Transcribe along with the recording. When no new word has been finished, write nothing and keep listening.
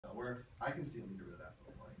where I can see, let me get rid of that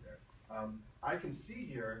little line there. I can see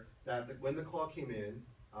here that when the call came in,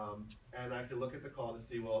 and I can look at the call to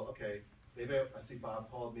see, well, okay, maybe I see Bob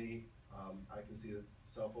called me, I can see the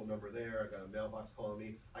cell phone number there, I got a mailbox calling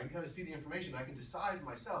me, I can kind of see the information, I can decide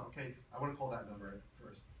myself, okay, I want to call that number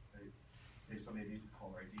first, right? Based on maybe the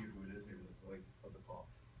caller ID or who it is, maybe the length of the call.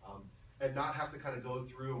 And not have to kind of go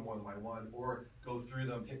through them one by one, or go through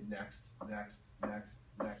them, hit next, next, next,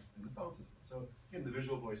 next in the phone system. So again, the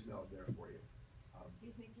visual voicemail is there for you.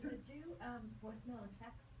 Excuse me, does it do voicemail and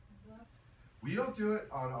text as well? We don't do it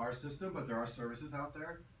on our system, but there are services out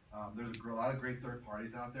there. There's a lot of great third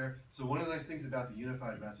parties out there. So one of the nice things about the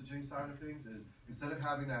unified messaging side of things is instead of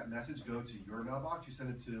having that message go to your mailbox, you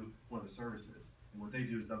send it to one of the services. And what they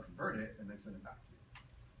do is they'll convert it and then send it back to you.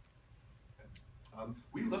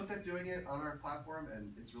 We looked at doing it on our platform,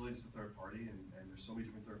 and it's really just a third party, and there's so many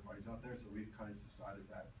different third parties out there, so we've kind of decided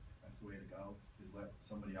that that's the way to go, is let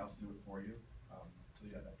somebody else do it for you. So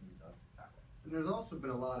yeah, that can be done that way. And there's also been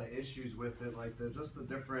a lot of issues with it, like just the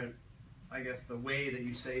different, I guess, the way that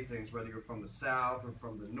you say things, whether you're from the South or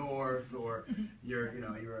from the North, or you're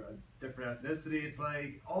a different ethnicity. It's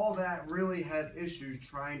like all that really has issues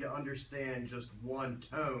trying to understand just one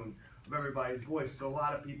tone of everybody's voice. So a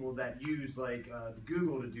lot of people that use like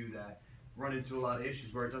Google to do that run into a lot of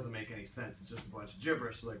issues where it doesn't make any sense. It's just a bunch of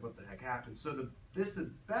gibberish. So like, what the heck happened? So this is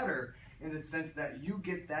better in the sense that you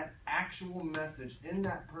get that actual message in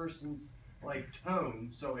that person's like tone.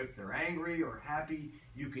 So if they're angry or happy,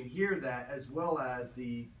 you can hear that, as well as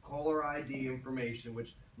the caller ID information,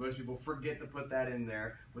 which most people forget to put that in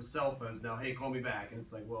there with cell phones. Now, hey, call me back, and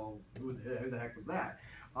it's like, well, who the heck was that?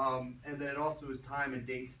 And then it also is time and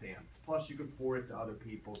date stamped. Plus, you can forward it to other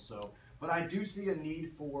people. So, but I do see a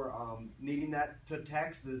need for needing that to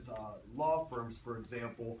text. As law firms, for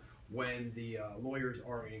example, when the lawyers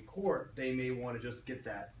are in court, they may want to just get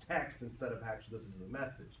that text instead of actually listening to the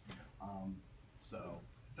message. So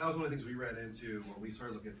that was one of the things we ran into when we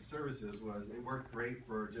started looking at the services. Was it worked great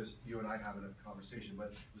for just you and I having a conversation, but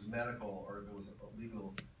if it was medical or if it was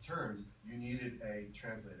legal terms, you needed a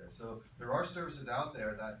translator. So there are services out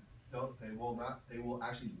there that they will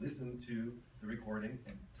actually listen to the recording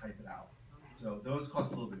and type it out. So those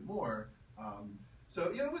cost a little bit more. So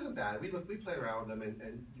it wasn't bad. We played around with them,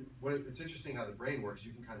 and it's interesting how the brain works.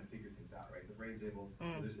 You can kind of figure things out, right? The brain's able.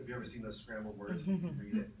 Have you ever seen those scrambled words? You can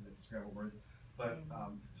read it, and it's scrambled words. But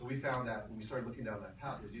so we found that when we started looking down that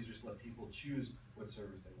path, it was easier to let people choose what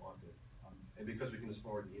service they wanted, and because we can just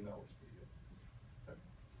forward the email, it was pretty good. Okay.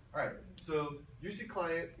 All right. So UC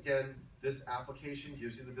Client, again, this application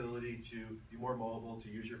gives you the ability to be more mobile, to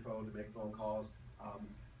use your phone to make phone calls.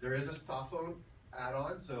 There is a soft phone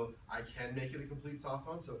add-on, so I can make it a complete soft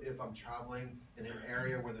phone. So if I'm traveling in an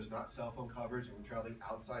area where there's not cell phone coverage, and I'm traveling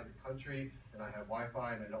outside the country, and I have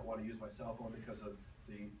Wi-Fi, and I don't want to use my cell phone because of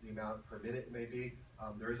the amount per minute it may be,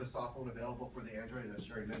 there is a soft phone available for the Android, and as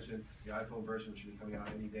Sherry mentioned, the iPhone version should be coming out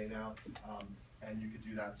any day now, and you could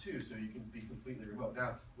do that too, so you can be completely remote.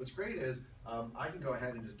 Now, what's great is I can go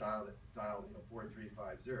ahead and just dial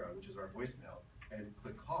 4350, which is our voicemail, and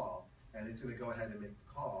click call, and it's going to go ahead and make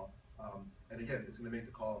the call. And again, it's going to make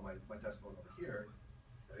the call on my desk phone over here,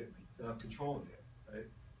 right? And I'm controlling it, right?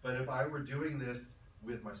 But if I were doing this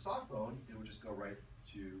with my soft phone, it would just go right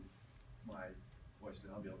to my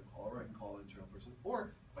voicemail. I'll be able to call, or I can call an internal person.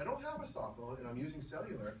 Or if I don't have a soft phone and I'm using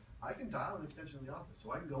cellular, I can dial an extension in the office.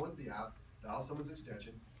 So I can go into the app, dial someone's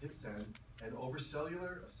extension, hit send, and over a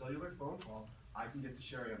cellular phone call, I can get to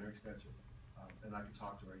Sherry on her extension. And I can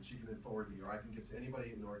talk to her, and she can then forward me, or I can get to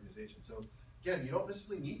anybody in the organization. So again, you don't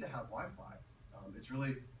necessarily need to have Wi-Fi. It's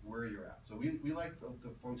really where you're at. So we like the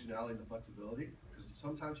functionality and the flexibility, because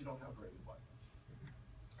sometimes you don't have great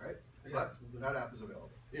Wi-Fi. All right, so that app is available.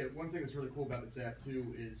 Yeah, one thing that's really cool about this app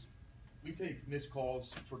too is we take missed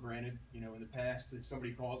calls for granted. In the past, if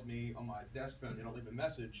somebody calls me on my desk phone, they don't leave a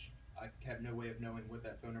message, I have no way of knowing what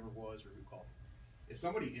that phone number was or who called me. If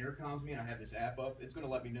somebody intercoms me and I have this app up, it's going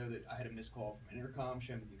to let me know that I had a missed call from an intercom,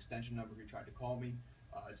 show me the extension number who tried to call me.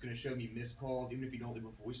 It's going to show me missed calls, even if you don't leave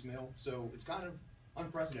a voicemail. So it's kind of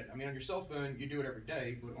unprecedented. I mean, on your cell phone, you do it every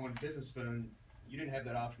day, but on a business phone, you didn't have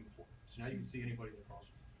that option before. So now you can see anybody that calls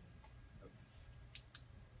you.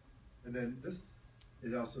 And then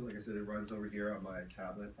it also, like I said, it runs over here on my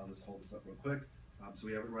tablet. I'll just hold this up real quick. So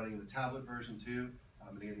we have it running in the tablet version too.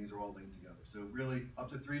 And again, these are all linked together. So really, up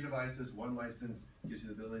to 3 devices, 1 license gives you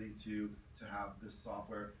the ability to have this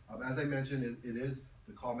software. As I mentioned, it is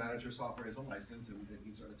the call manager software is a license, and we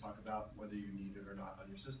can certainly talk about whether you need it or not on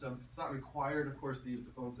your system. It's not required, of course, to use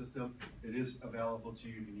the phone system. It is available to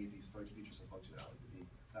you if you need these features and functionality. You need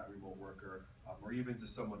that remote worker, or even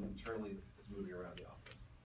just someone internally that's moving around the office.